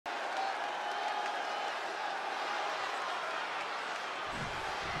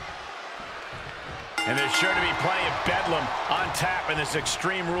And there's sure to be plenty of bedlam on tap in this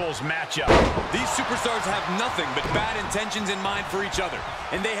Extreme Rules matchup. These superstars have nothing but bad intentions in mind for each other.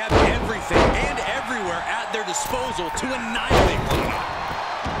 And they have everything and everywhere at their disposal to annihilate one another.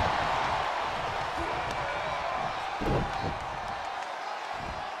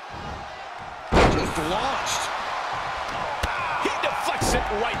 Just launched. He deflects it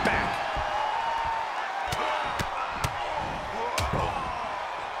right back.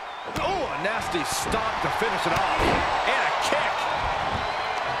 Nasty stop to finish it off. And a kick.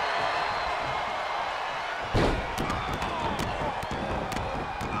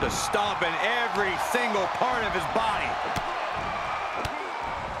 The stomp in every single part of his body.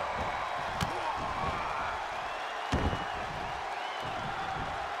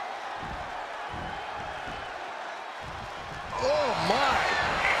 Oh, my.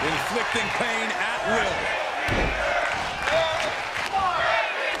 Inflicting pain at will.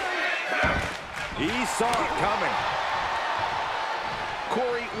 He saw it coming.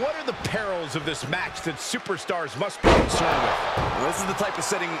 Corey, what are the perils of this match that superstars must be concerned with? Well, this is the type of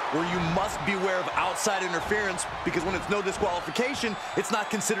setting where you must beware of outside interference, because when it's no disqualification, it's not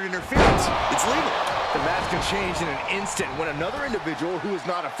considered interference. It's legal. The match can change in an instant when another individual who is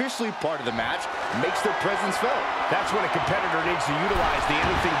not officially part of the match makes their presence felt. That's when a competitor needs to utilize the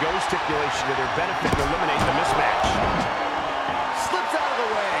anything goes stipulation to their benefit to eliminate the mismatch. Slips out of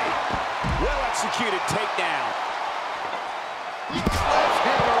the way. Well-executed takedown.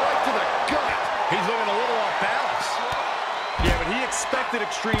 Sledgehammer right to the gut. He's looking a little off balance. Yeah, but he expected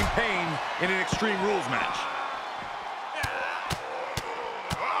extreme pain in an Extreme Rules match.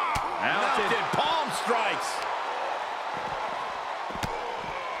 Mounted palm strikes.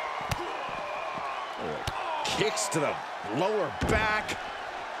 Kicks to the lower back.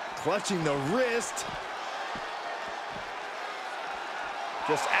 Clutching the wrist.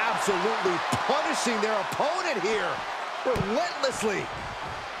 Just absolutely punishing their opponent here, relentlessly.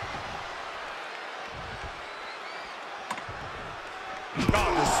 Oh,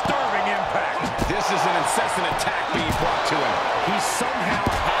 disturbing impact. This is an incessant attack being brought to him. He somehow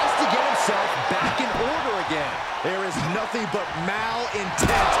has to get himself back in order again. There is nothing but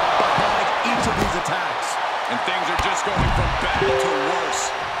malintent behind each of these attacks. And things are just going from bad to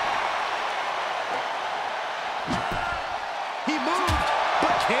worse. He moved.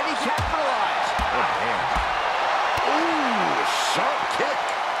 Can he capitalize? Oh, man. Ooh, sharp kick.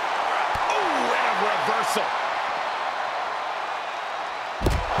 Ooh, and a reversal.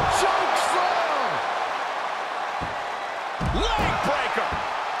 Choke slam. Leg breaker.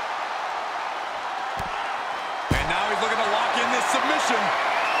 And now he's looking to lock in this submission.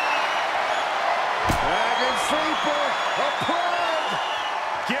 Dragon sleeper applied.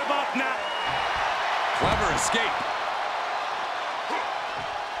 Give up now. Clever escape.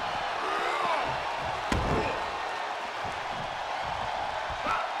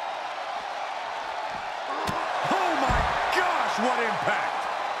 What impact!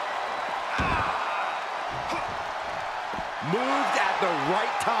 Moved at the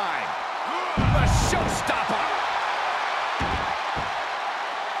right time. A showstopper.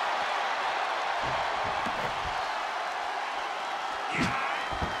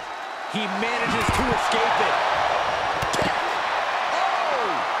 He manages to escape it.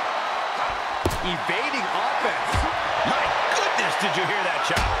 Oh! Evading offense. My goodness, did you hear that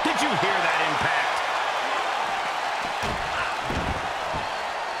chop? Did you hear that impact?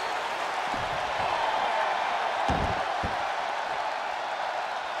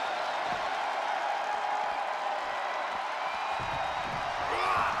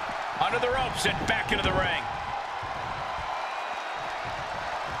 Under the ropes and back into the ring.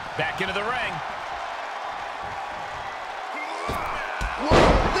 Back into the ring.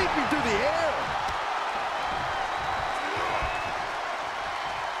 Whoa, leaping through the air.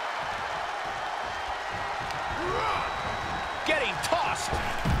 Getting tossed.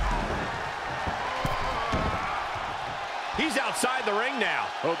 He's outside the ring now.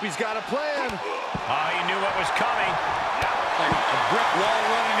 Hope he's got a plan. Oh, he knew what was coming. Like a brick wall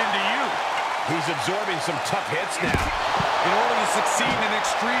running into you. He's absorbing some tough hits now. In order to succeed in an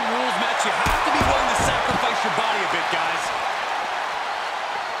Extreme Rules match, you have to be willing to sacrifice your body a bit, guys.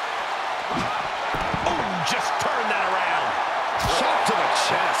 Oh, just turn that around. Shot to the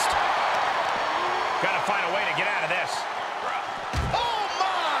chest. Got to find a way to get out of this. Oh,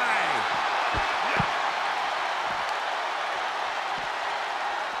 my!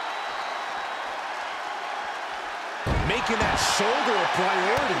 Making that shoulder a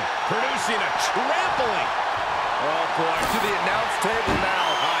priority. Producing a trampling. Oh, boy, to the announce table now.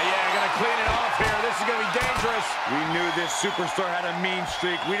 Oh, yeah, gonna clean it off here. This is gonna be dangerous. We knew this superstar had a mean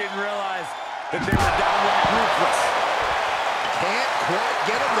streak. We didn't realize that they were downright ruthless. Can't quite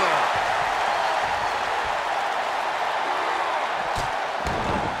get him there.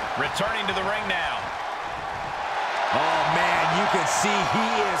 Returning to the ring now. Oh, man, you can see he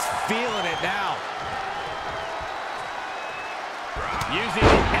is feeling it now. Using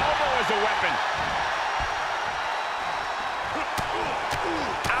the elbow as a weapon.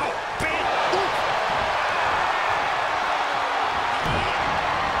 Ow, big.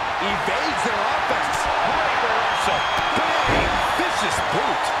 Evades their offense. Great reversal. Big, vicious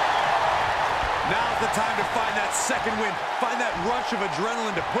boot. Now's the time to find that second win. Find that rush of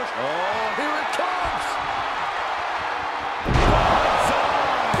adrenaline to push. Oh, here it comes.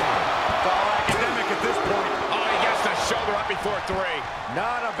 It's all academic at this point. Oh, he gets the shoulder up before 3.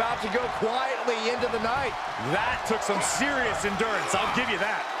 Not about to go quietly into the night. That took some serious endurance, I'll give you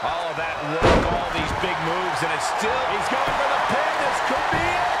that. All of that work, all these big moves, and it's still... He's going for the pin. This could be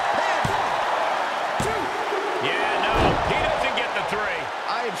it. Pin. 2. Yeah, no, he doesn't get the 3.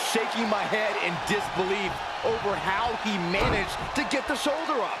 I am shaking my head in disbelief over how he managed to get the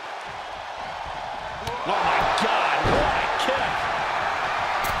shoulder up. Oh, my God, what a kick.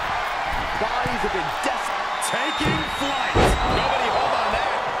 Bodies have been taking flight. Nobody hold on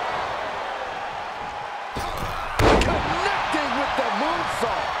that. Connecting with the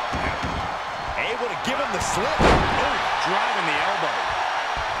moonsault. Able to give him the slip. Oh, driving the elbow.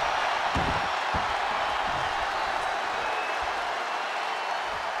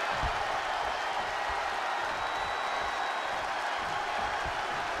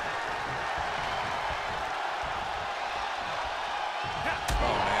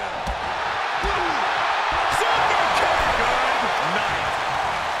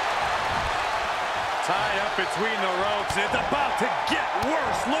 Tied up between the ropes. It's about to get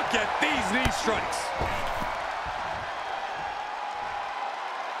worse. Look at these knee strikes.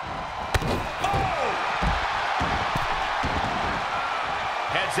 Oh!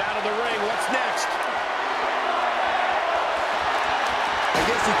 Heads out of the ring. What's next? I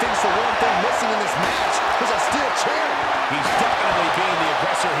guess he thinks the one thing missing in this match is a steel chair. He's definitely being the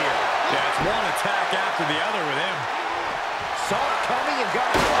aggressor here. Yeah, it's one attack after the other with him. Saw it coming and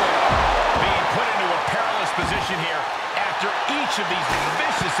got it away. Being put into a perilous position here after each of these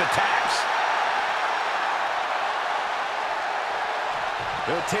vicious attacks.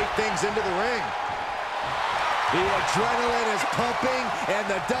 He'll take things into the ring. The adrenaline is pumping, and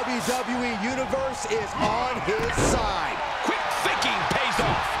the WWE Universe is on his side. Quick thinking pays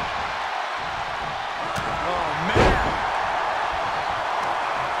off. Oh, man.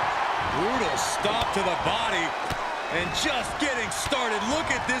 Brutal stop to the body. And just getting started. Look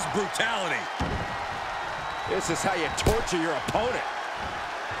at this brutality. This is how you torture your opponent.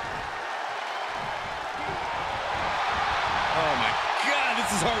 Oh, my God, this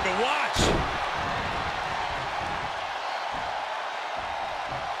is hard to watch.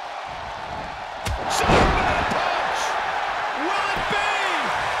 Superman punch! Will it be?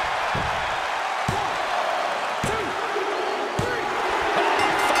 1, 2, 3. Oh,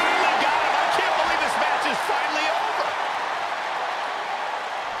 finally got him. I can't believe this match is finally over.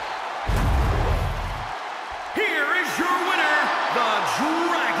 Here is your winner, the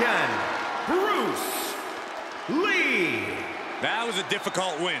Dragon, Bruce Lee. That was a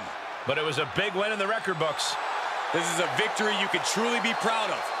difficult win, but it was a big win in the record books. This is a victory you can truly be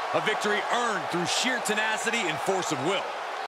proud of. A victory earned through sheer tenacity and force of will.